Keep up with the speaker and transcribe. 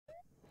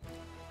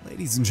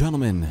Ladies and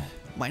gentlemen,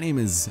 my name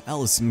is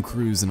Ellison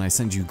Cruz and I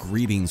send you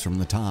greetings from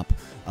the top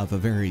of a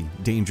very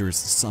dangerous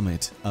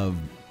summit of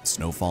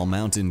Snowfall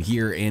Mountain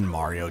here in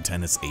Mario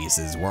Tennis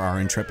Aces, where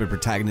our intrepid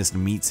protagonist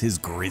meets his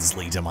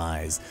grisly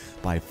demise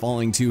by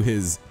falling to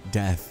his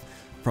death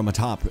from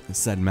atop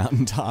said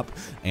mountaintop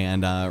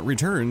and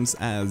returns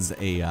as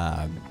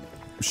a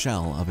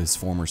shell of his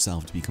former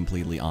self, to be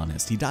completely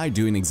honest. He died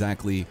doing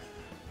exactly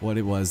what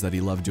it was that he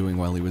loved doing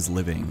while he was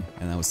living,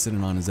 and that was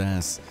sitting on his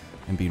ass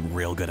and being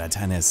real good at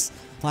tennis.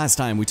 Last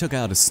time we took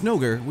out a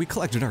Snogger, we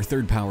collected our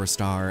third power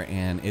star,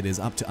 and it is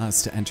up to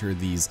us to enter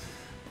these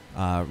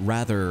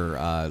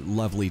rather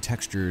lovely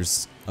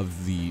textures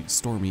of the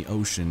stormy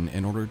ocean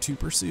in order to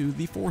pursue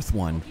the fourth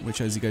one,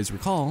 which, as you guys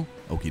recall,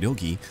 okie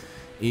dokie,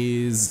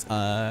 is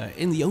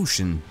in the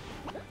ocean.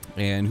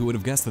 And who would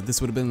have guessed that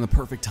this would have been the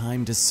perfect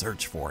time to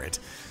search for it?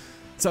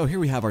 So here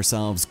we have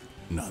ourselves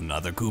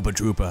another Koopa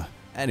Troopa.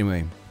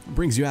 Anyway,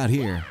 brings you out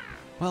here.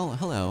 Well,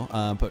 hello,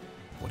 but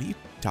what are you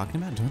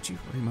talking about? Don't you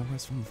remember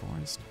us from the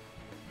forest?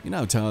 You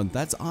know, Toad,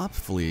 that's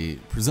awfully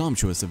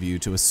presumptuous of you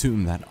to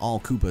assume that all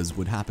Koopas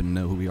would happen to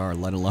know who we are,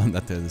 let alone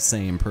that they're the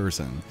same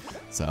person.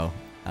 So,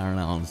 I don't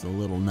know, it's a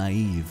little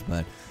naive,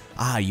 but...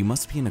 you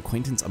must be an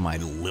acquaintance of my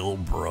lil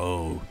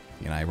bro.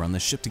 You and I run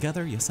this ship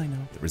together? Yes, I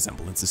know. The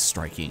resemblance is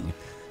striking.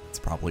 It's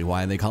probably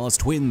why they call us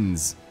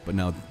twins. But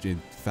no, the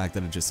fact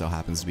that it just so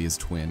happens to be his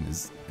twin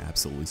is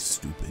absolutely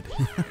stupid.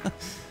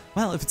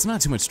 Well, if it's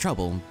not too much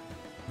trouble,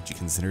 would you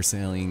consider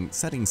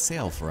setting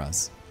sail for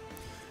us?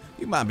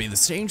 You might be the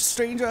strangest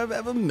stranger I've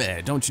ever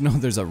met. Don't you know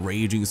there's a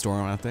raging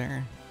storm out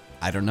there?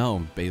 I don't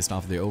know. Based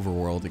off the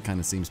overworld, it kind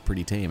of seems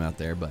pretty tame out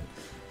there, but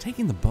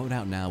taking the boat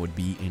out now would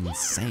be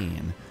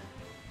insane.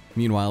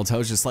 Meanwhile,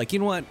 Toad's just like, you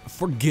know what?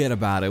 Forget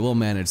about it. We'll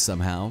manage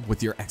somehow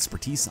with your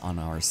expertise on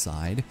our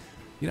side.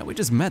 You know, we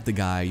just met the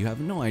guy. You have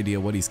no idea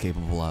what he's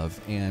capable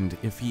of, and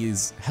if he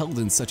is held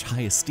in such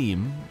high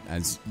esteem,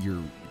 as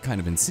you're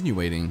kind of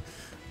insinuating,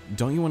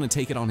 don't you want to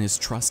take it on his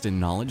trust and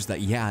knowledge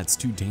that, yeah, it's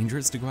too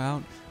dangerous to go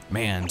out?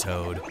 Man,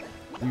 Toad,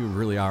 you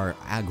really are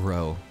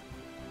aggro.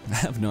 I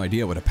have no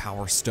idea what a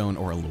Power Stone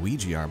or a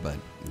Luigi are, but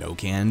no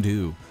can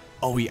do.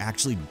 Oh, he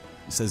actually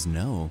says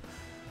no.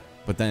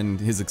 But then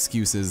his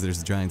excuse is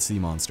there's a giant sea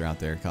monster out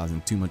there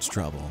causing too much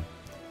trouble.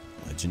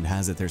 Legend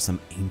has it there's some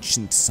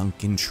ancient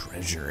sunken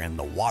treasure in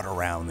the water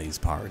around these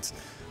parts.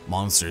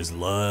 Monsters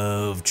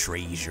love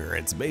treasure.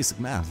 It's basic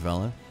math,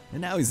 fella.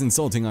 And now he's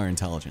insulting our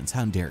intelligence.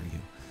 How dare you?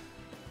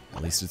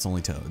 At least it's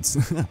only toads.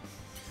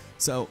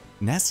 So,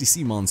 nasty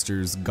sea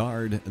monsters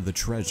guard the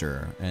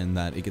treasure, and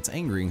that it gets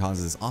angry and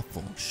causes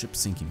awful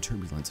ship-sinking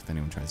turbulence if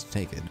anyone tries to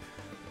take it.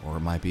 Or it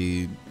might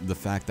be the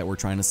fact that we're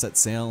trying to set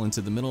sail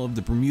into the middle of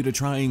the Bermuda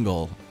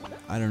Triangle.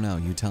 I don't know,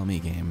 you tell me,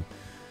 game.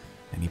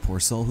 Any poor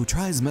soul who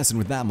tries messing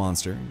with that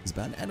monster is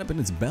bound to end up in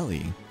its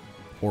belly.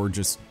 Or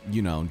just,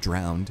 you know,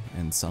 drowned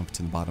and sunk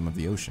to the bottom of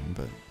the ocean,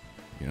 but,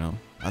 you know,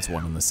 that's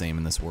one and the same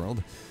in this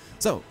world.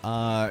 So,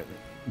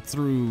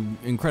 through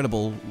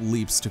incredible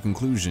leaps to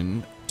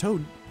conclusion,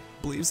 Toad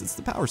believes it's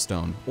the Power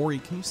Stone. Ori,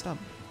 can you stop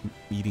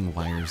eating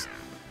wires?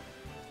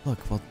 Look,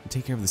 we'll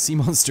take care of the sea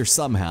monster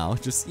somehow.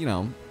 Just, you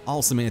know,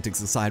 all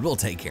semantics aside, we'll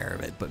take care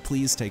of it. But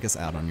please take us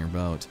out on your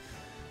boat.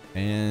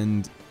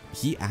 And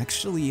he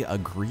actually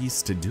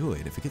agrees to do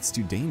it. If it gets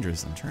too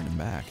dangerous, I'm turning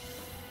back.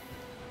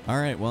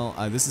 Alright, well,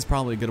 this is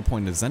probably a good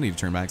point to Zenny to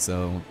turn back,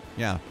 so,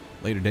 yeah,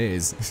 later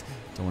days.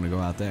 Don't want to go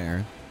out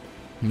there.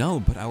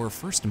 No, but our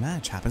first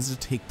match happens to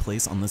take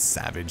place on the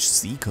Savage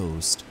Sea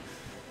Coast.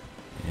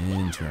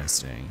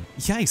 Interesting.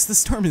 Yikes, this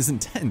storm is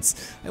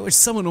intense. I wish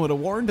someone would have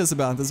warned us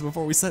about this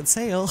before we set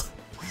sail.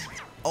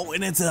 Oh,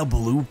 and it's a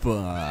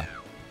blooper.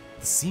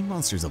 The sea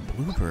monster's a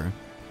blooper.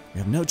 We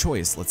have no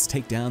choice. Let's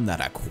take down that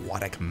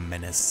aquatic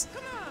menace.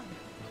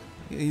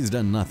 He's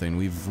done nothing.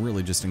 We've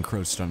really just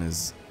encroached on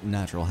his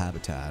natural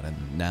habitat,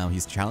 and now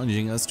he's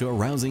challenging us to a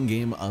rousing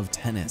game of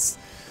tennis.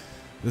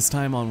 This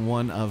time on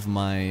one of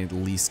my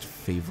least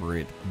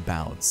favorite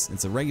bouts.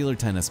 It's a regular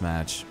tennis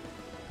match,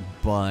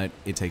 but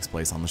it takes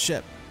place on the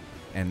ship.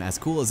 And as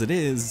cool as it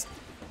is,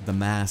 the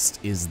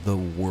mast is the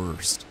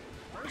worst.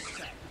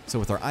 So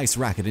with our ice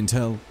racket in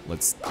tow,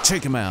 let's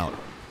check him out.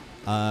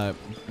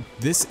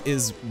 This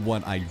is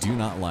what I do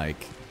not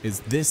like, is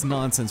this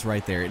nonsense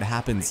right there. It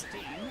happens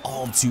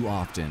all too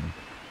often.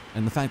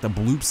 And the fact that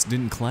Bloops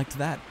didn't collect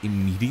that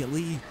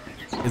immediately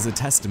is a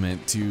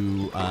testament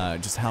to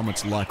just how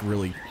much luck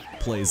really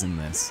plays in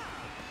this.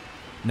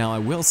 Now I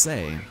will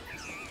say,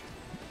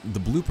 the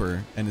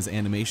Blooper and his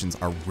animations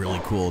are really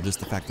cool. Just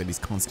the fact that he's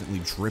constantly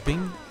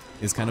dripping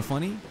is kind of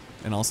funny.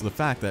 And also the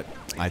fact that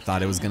I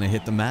thought it was going to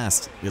hit the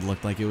mast. It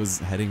looked like it was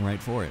heading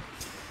right for it.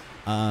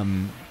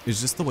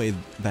 It's just the way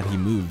that he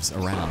moves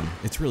around.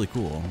 It's really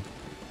cool.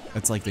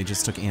 It's like they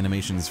just took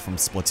animations from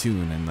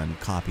Splatoon and then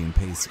copy and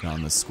paste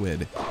on the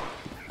squid.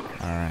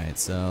 Alright,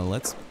 so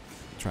let's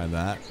try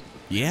that.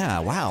 Yeah,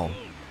 wow.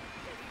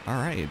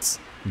 Alright.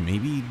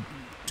 Maybe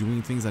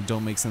doing things that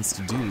don't make sense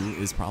to do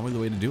is probably the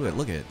way to do it.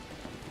 Look at it.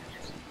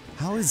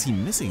 How is he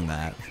missing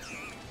that?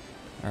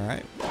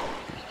 Alright.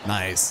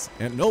 Nice.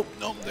 And nope,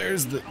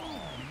 there's the...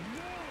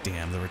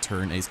 damn, the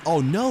return ace.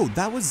 Oh no,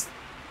 that was...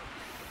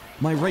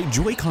 My right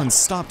Joy-Con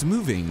stopped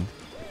moving.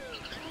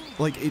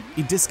 Like,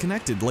 it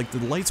disconnected, like the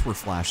lights were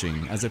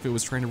flashing, as if it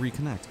was trying to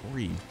reconnect.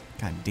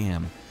 God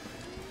damn.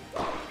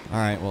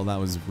 Alright, well that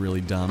was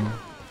really dumb.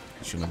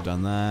 Shouldn't have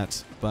done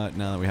that. But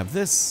now that we have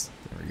this,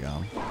 there we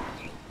go.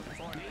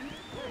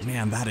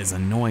 Man, that is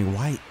annoying.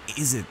 Why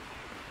is it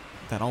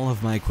that all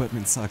of my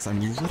equipment sucks? I'm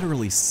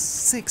literally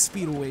 6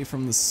 feet away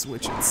from the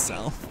Switch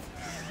itself.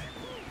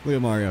 Look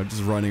at Mario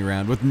just running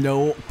around with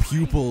no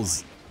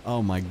pupils.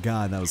 Oh my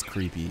god, that was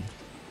creepy.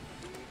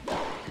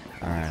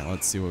 Alright,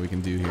 let's see what we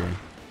can do here.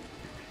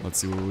 Let's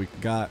see what we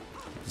got.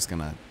 Just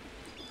gonna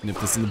nip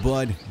this in the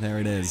bud. There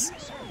it is.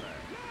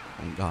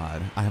 Oh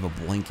god, I have a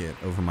blanket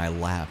over my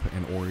lap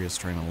and Oria's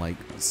trying to like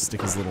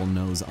stick his little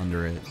nose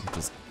under it.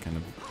 Just kind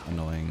of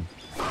annoying.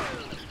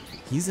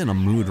 He's in a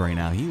mood right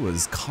now. He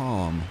was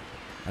calm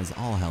as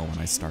all hell when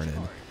I started.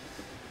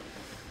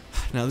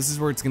 Now this is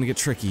where it's gonna get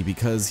tricky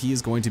because he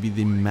is going to be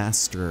the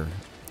master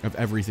of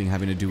everything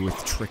having to do with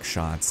trick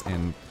shots,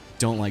 and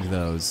don't like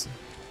those.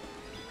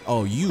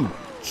 Oh, you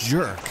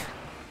jerk.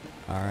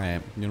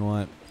 Alright, you know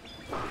what?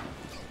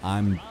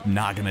 I'm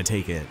not gonna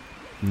take it.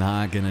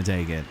 Not gonna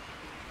take it.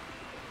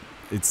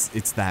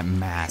 It's that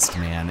mask,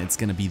 man. It's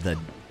gonna be the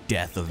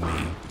death of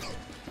me.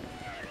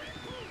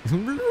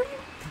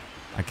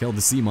 I killed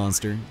the sea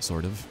monster,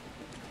 sort of.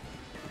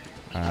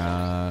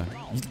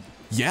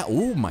 Yeah,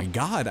 oh my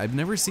god, I've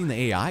never seen the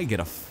AI get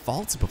a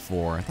fault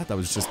before. I thought that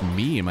was just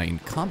me and my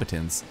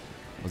incompetence.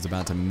 I was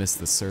about to miss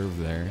the serve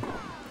there.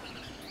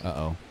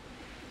 Uh-oh.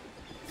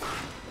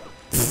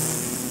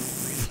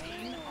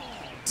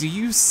 Do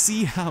you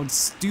see how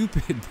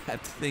stupid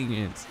that thing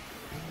is?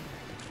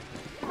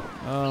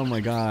 Oh my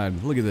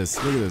god, look at this,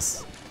 look at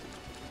this.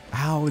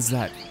 How is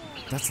that?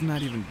 That's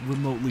not even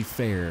remotely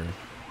fair.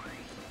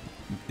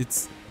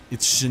 It's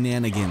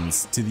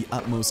shenanigans to the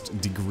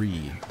utmost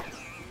degree.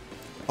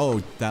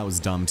 Oh, that was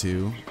dumb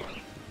too.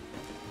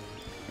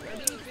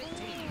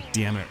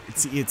 Damn it.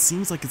 It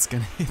seems like it's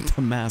gonna hit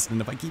the mask,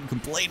 and if I keep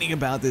complaining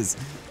about this,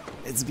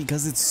 it's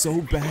because it's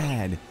so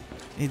bad.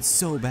 It's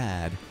so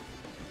bad.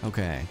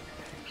 Okay.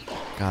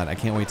 God, I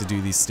can't wait to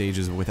do these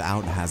stages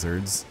without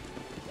hazards.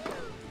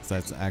 So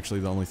that's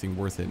actually the only thing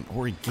worth it.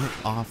 Or get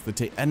off the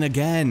table. And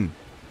again!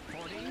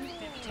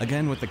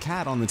 Again with the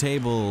cat on the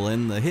table,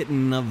 and the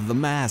hitting of the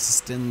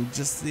mast, and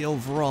just the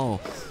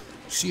overall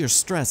sheer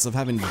stress of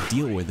having to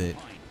deal with it.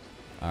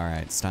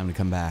 Alright, it's time to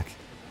come back.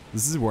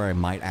 This is where I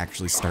might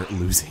actually start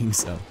losing,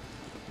 so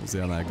we'll see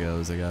how that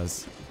goes, I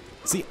guess.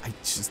 See,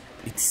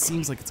 it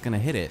seems like it's gonna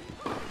hit it.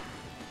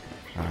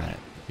 Alright,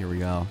 here we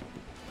go.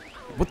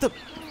 What the?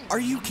 Are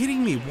you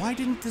kidding me? Why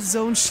didn't the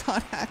zone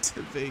shot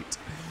activate?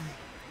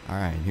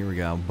 Alright, here we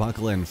go.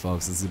 Buckle in,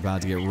 folks. This is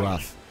about to get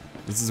rough.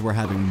 This is where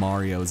having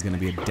Mario is going to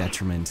be a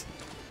detriment.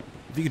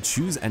 If you could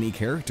choose any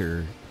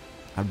character,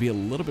 I'd be a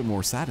little bit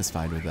more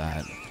satisfied with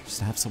that.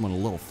 Just have someone a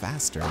little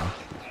faster.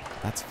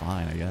 That's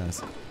fine, I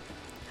guess.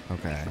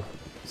 Okay,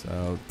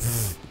 so...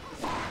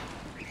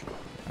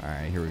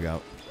 Alright, here we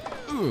go.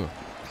 Ooh.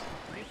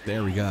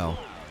 There we go.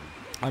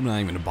 I'm not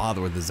even going to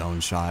bother with the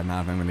zone shot,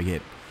 not if I'm going to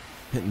get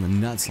hit in the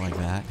nuts like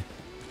that.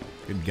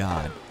 Good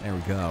God. There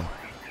we go.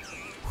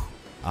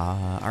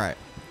 Alright.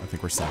 I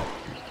think we're set.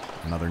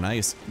 Another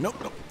nice. Nope,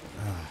 nope.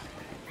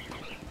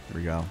 Here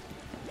we go.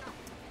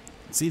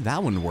 See,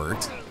 that one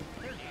worked.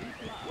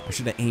 I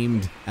should have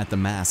aimed at the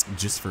mask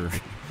just for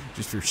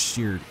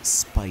sheer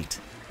spite.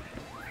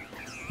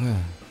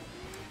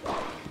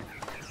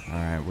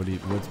 Alright,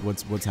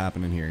 what's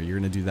happening here? You're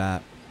gonna do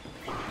that.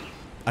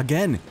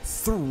 Again,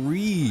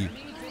 three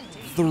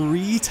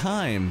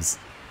times.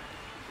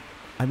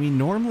 I mean,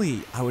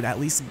 normally I would at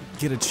least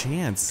get a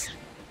chance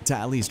to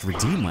at least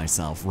redeem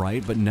myself,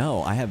 right? But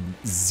no, I have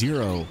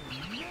zero.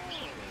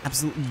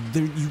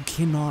 Absolutely, you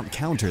cannot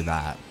counter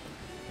that.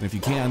 And if you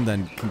can,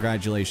 then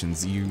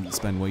congratulations, you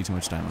spend way too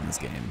much time on this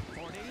game.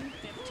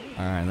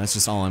 Alright, that's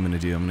just all I'm gonna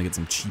do. I'm gonna get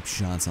some cheap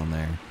shots on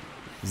there.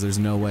 Because there's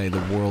no way the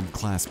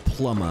world-class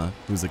plumber,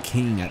 who's a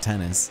king at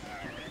tennis,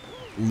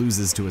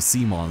 loses to a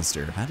sea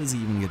monster. How does he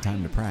even get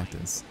time to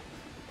practice?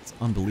 It's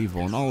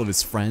unbelievable. And all of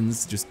his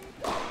friends just...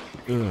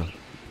 Ugh.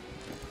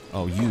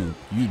 Oh, you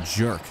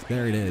jerk.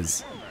 There it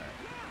is.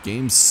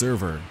 Game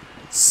server.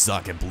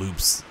 Suck at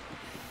bloops.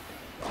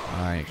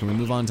 Alright, can we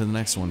move on to the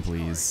next one,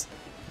 please?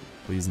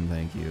 Please and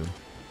thank you.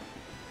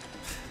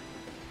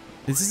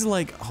 This is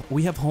like,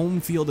 we have home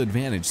field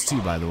advantage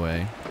too, by the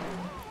way.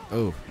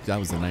 Oh, that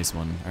was a nice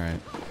one. Alright.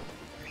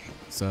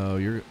 So,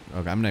 you're...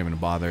 Okay, I'm not even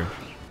gonna bother.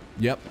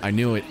 Yep, I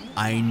knew it.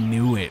 I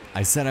knew it.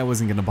 I said I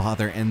wasn't gonna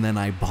bother, and then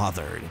I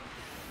bothered.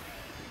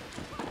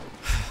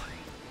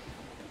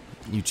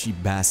 You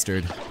cheap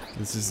bastard.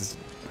 This is...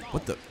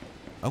 What the...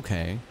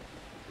 Okay.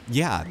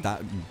 Yeah,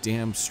 that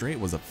damn straight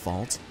was at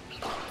fault.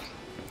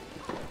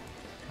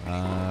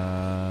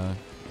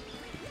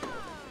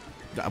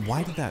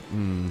 Why did that...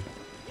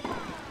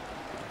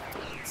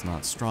 It's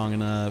not strong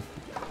enough.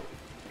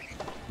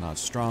 Not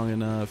strong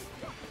enough.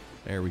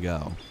 There we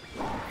go.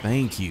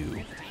 Thank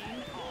you.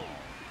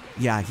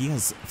 Yeah, he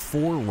has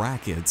 4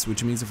 rackets,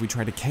 which means if we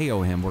try to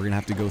KO him, we're gonna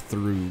have to go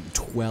through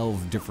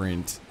 12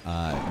 different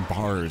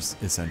bars,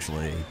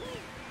 essentially.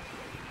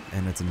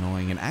 And it's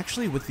annoying. And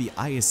actually, with the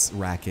ice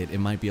racket, it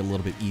might be a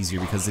little bit easier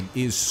because it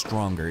is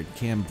stronger. It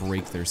can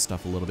break their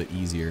stuff a little bit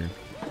easier.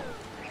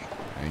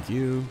 Thank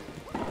you.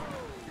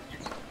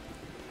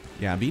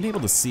 Yeah, being able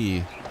to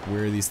see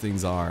where these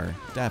things are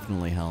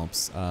definitely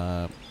helps.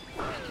 Oh,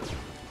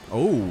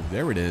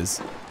 there it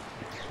is.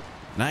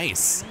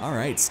 Nice. All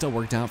right, still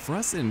worked out for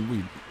us, and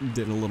we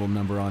did a little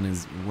number on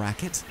his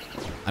racket.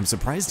 I'm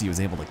surprised he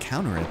was able to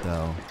counter it,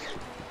 though.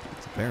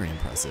 It's very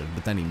impressive,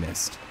 but then he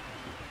missed.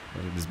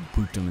 But it just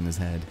booped him in his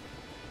head.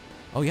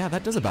 Oh, yeah,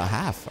 that does about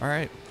half. All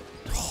right.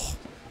 Oh,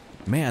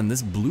 man,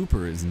 this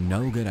Blooper is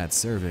no good at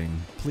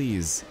serving.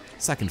 Please.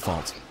 Second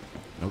fault.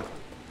 Nope.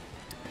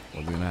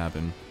 What's gonna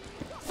happen?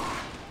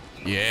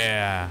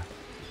 Yeah.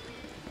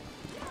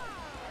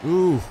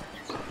 Ooh.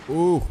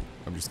 Ooh.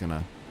 I'm just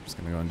gonna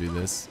go and do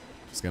this.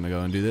 Just gonna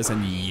go and do this,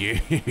 and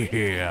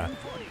yeah.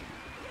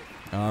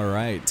 All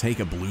right, take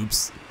a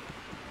bloops.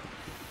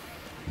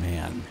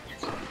 Man,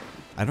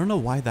 I don't know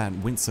why that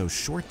went so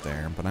short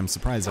there, but I'm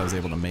surprised I was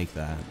able to make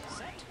that.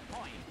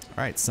 All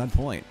right, set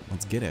point.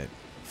 Let's get it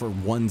for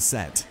 1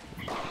 set.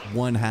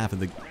 1/2 of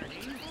the.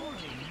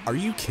 Are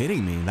you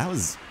kidding me? That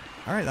was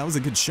all right. That was a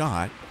good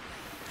shot.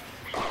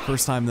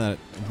 First time that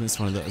I missed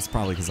one of those. It's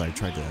probably because I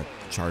tried to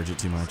charge it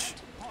too much.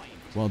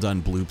 Well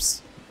done,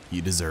 bloops.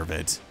 You deserve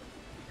it.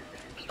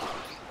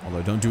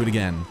 Although, don't do it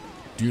again.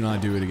 Do not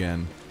do it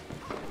again.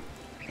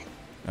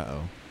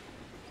 Uh-oh.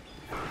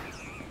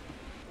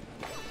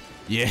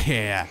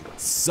 Yeah!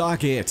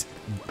 Suck it!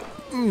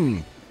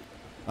 Mm.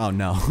 Oh,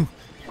 no.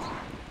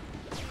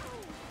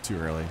 Too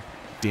early.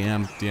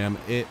 Damn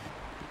it.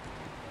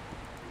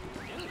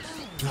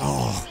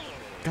 Oh,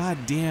 god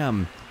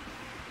damn.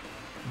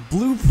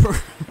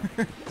 Blooper!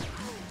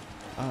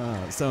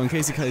 So in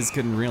case you guys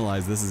couldn't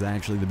realize, this is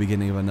actually the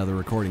beginning of another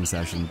recording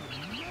session.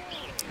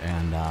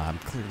 And I'm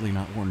clearly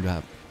not warmed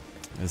up.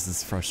 This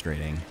is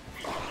frustrating.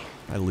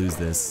 If I lose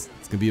this,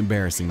 it's gonna be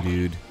embarrassing,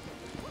 dude.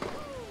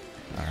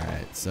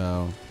 Alright,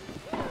 so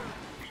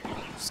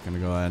just gonna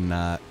go ahead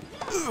and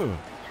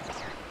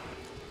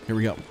here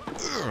we go.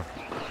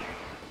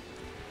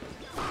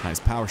 Nice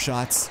power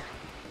shots.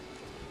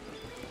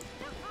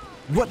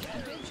 What?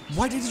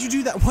 Why did you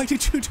do that? Why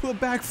did you do a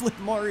backflip,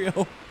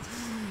 Mario?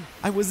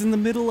 I was in the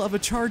middle of a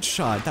charge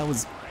shot. That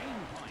was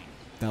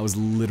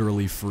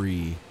literally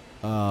free.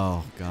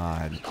 Oh,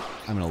 God.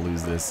 I'm gonna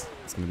lose this.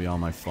 It's gonna be all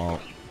my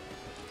fault.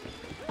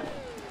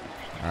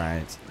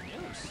 Alright.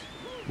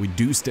 We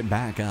deuced it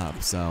back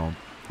up, so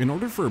in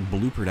order for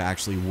Blooper to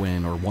actually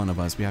win, or one of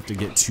us, we have to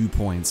get 2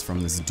 points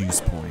from this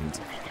deuce point.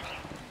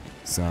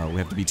 So we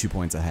have to be 2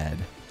 points ahead.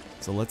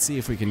 So let's see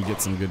if we can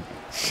get some good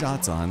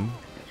shots on.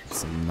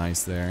 Some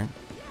nice there.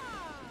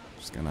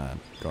 Just gonna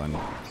go and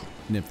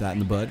nip that in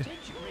the bud.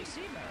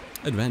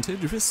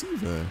 Advantage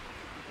receiver.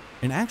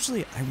 And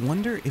actually, I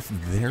wonder if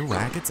their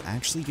rackets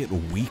actually get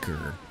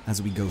weaker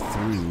as we go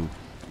through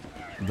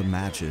the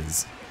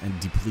matches and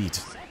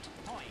deplete.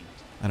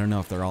 I don't know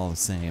if they're all the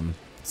same.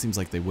 Seems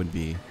like they would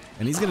be.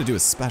 And he's gonna do a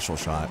special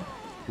shot.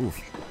 Oof.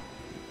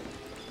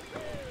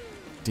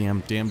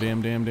 Damn.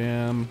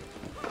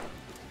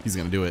 He's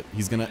gonna do it.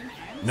 He's gonna...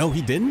 No,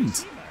 he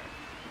didn't!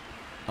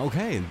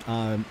 Okay,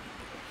 a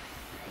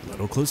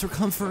little closer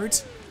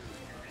comfort,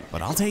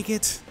 but I'll take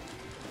it.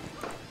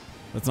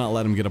 Let's not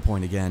let him get a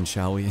point again,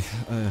 shall we?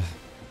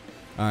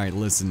 Alright,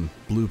 listen,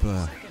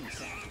 Blooper.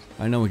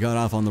 I know we got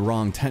off on the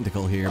wrong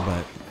tentacle here,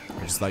 but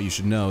I just thought you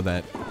should know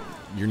that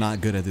you're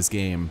not good at this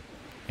game.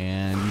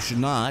 And you should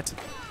not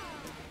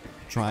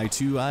try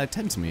to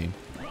tempt me.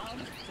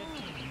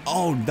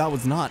 Oh, that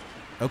was not...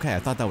 Okay, I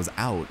thought that was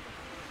out.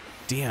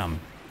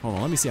 Damn. Hold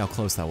on, let me see how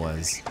close that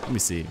was. Let me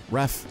see.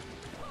 Ref.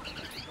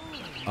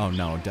 Oh,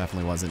 no, it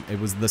definitely wasn't. It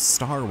was... The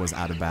star was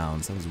out of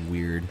bounds. That was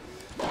weird.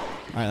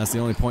 Alright, that's the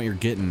only point you're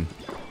getting.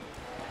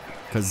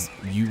 Because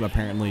you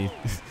apparently...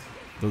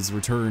 those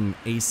return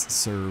ace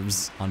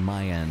serves on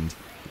my end.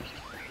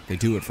 They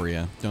do it for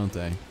you, don't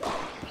they?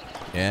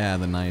 Yeah,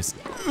 the nice...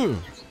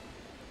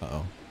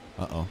 Uh-oh.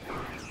 Uh-oh.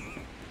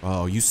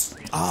 Oh, you...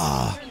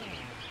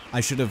 I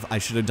should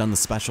have done the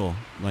special...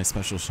 My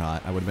special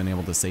shot. I would have been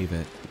able to save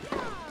it.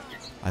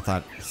 I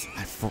thought...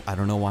 I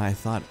don't know why I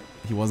thought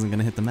he wasn't going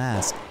to hit the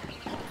mask.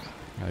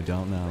 I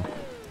don't know.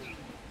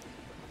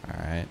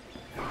 Alright.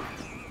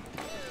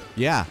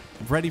 Yeah,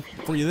 ready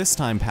for you this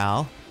time,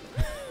 pal.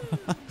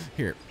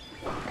 Here.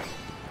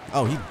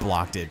 Oh, he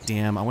blocked it.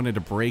 Damn, I wanted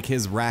to break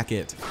his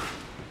racket.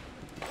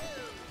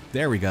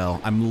 There we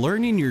go. I'm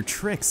learning your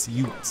tricks,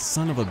 you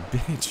son of a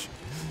bitch.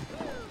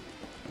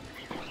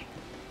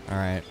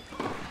 Alright.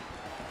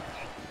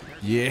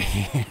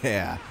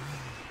 Yeah.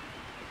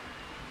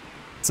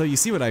 So you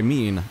see what I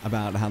mean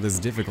about how this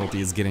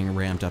difficulty is getting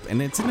ramped up,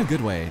 and it's in a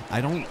good way.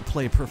 I don't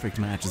play perfect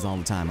matches all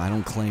the time. I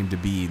don't claim to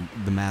be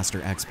the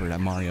master expert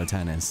at Mario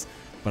Tennis,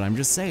 but I'm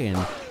just saying,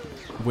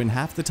 when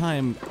half the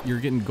time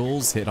you're getting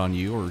goals hit on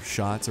you, or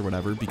shots or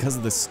whatever, because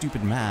of this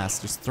stupid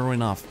mask, just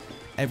throwing off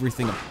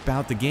everything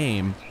about the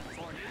game,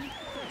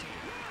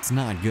 It's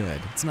not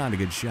good. It's not a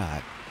good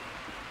shot.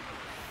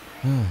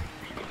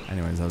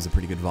 Anyways, that was a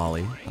pretty good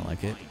volley. I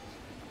like it.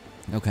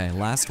 Okay,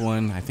 last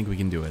one. I think we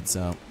can do it,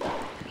 so...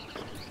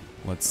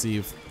 Let's see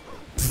if...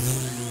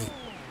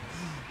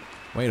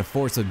 Way to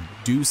force a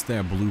deuce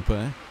there,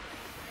 Blooper.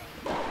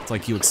 It's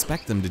like you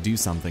expect them to do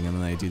something and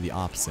then they do the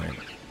opposite.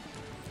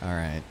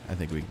 Alright, I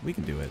think we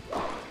can do it.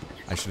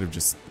 I should have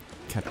just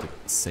kept it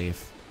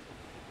safe.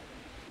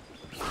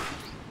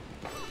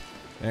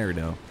 There we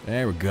go.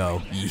 There we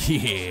go.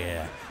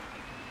 Yeah!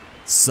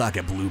 Suck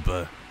it,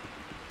 Blooper.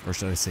 Or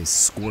should I say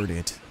squirt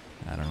it?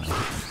 I don't know.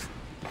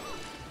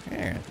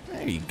 There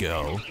you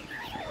go.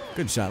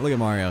 Good shot. Look at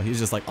Mario. He's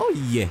just like, oh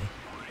yeah.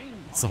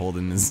 He's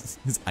holding his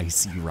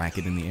icy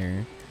racket in the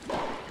air.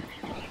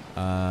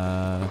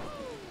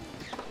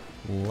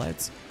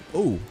 Let's...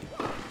 Oh!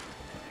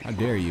 How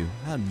dare you?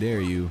 How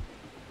dare you?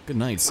 Good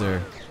night,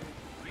 sir.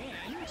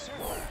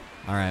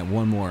 Alright,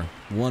 one more.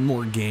 One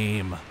more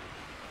game.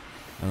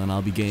 And then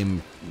I'll be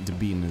game to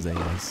beating his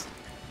ass.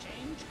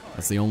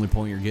 That's the only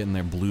point you're getting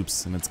there,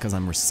 Bloops, and it's because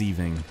I'm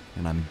receiving,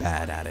 and I'm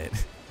bad at it.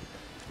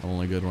 I'm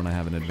only good when I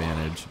have an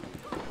advantage.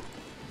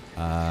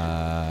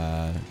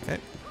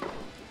 Okay.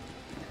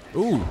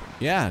 Ooh,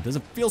 yeah,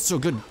 doesn't feel so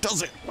good,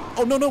 does it?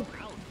 Oh, no, no!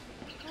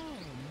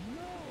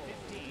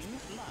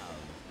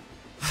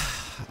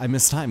 I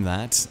mistimed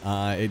that.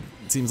 It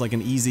seems like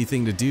an easy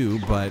thing to do,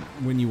 but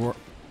when you were...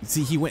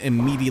 See, he went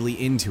immediately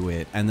into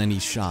it, and then he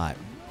shot.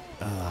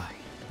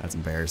 That's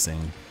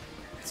embarrassing.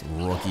 It's a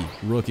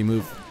rookie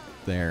move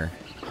there.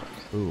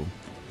 Ooh.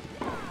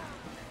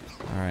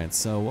 Alright,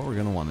 so what we're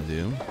gonna want to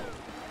do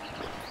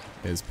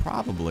is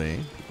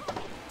probably...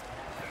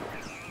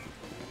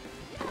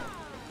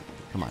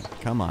 Come on,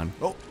 come on.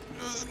 Oh,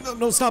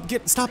 no, stop,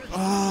 stop.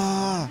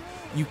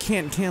 You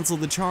can't cancel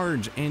the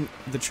charge, and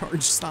the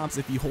charge stops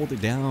if you hold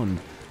it down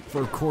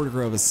for a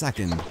quarter of a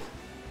second.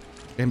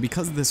 And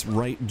because this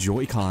right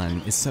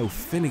Joy-Con is so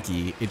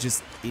finicky, it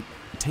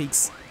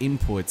takes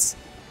inputs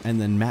and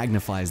then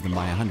magnifies them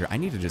by 100. I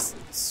need to just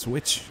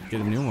switch,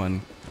 get a new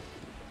one.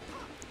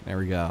 There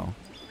we go.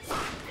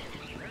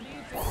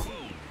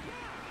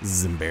 This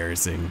is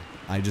embarrassing.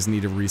 I just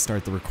need to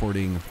restart the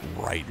recording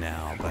right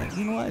now, but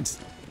you know what?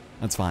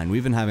 That's fine.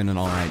 We've been having an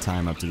alright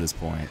time up to this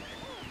point.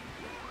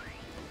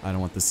 I don't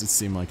want this to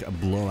seem like a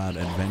blowout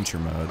adventure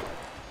mode.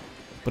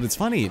 But it's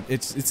funny,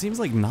 it seems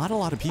like not a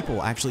lot of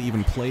people actually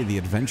even play the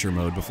adventure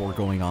mode before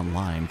going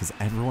online, because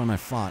everyone I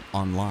fought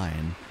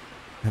online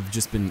have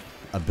just been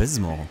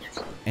abysmal.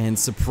 And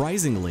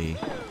surprisingly,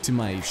 to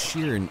my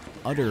sheer and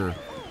utter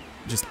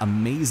just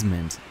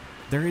amazement,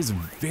 there is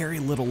very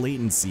little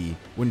latency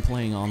when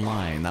playing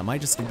online. That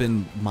might just have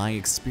been my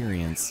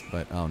experience,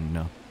 but oh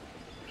no.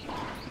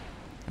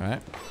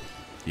 Alright.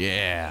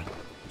 Yeah.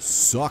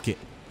 Suck it.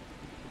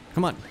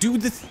 Come on, do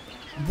the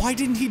why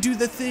didn't he do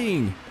the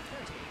thing?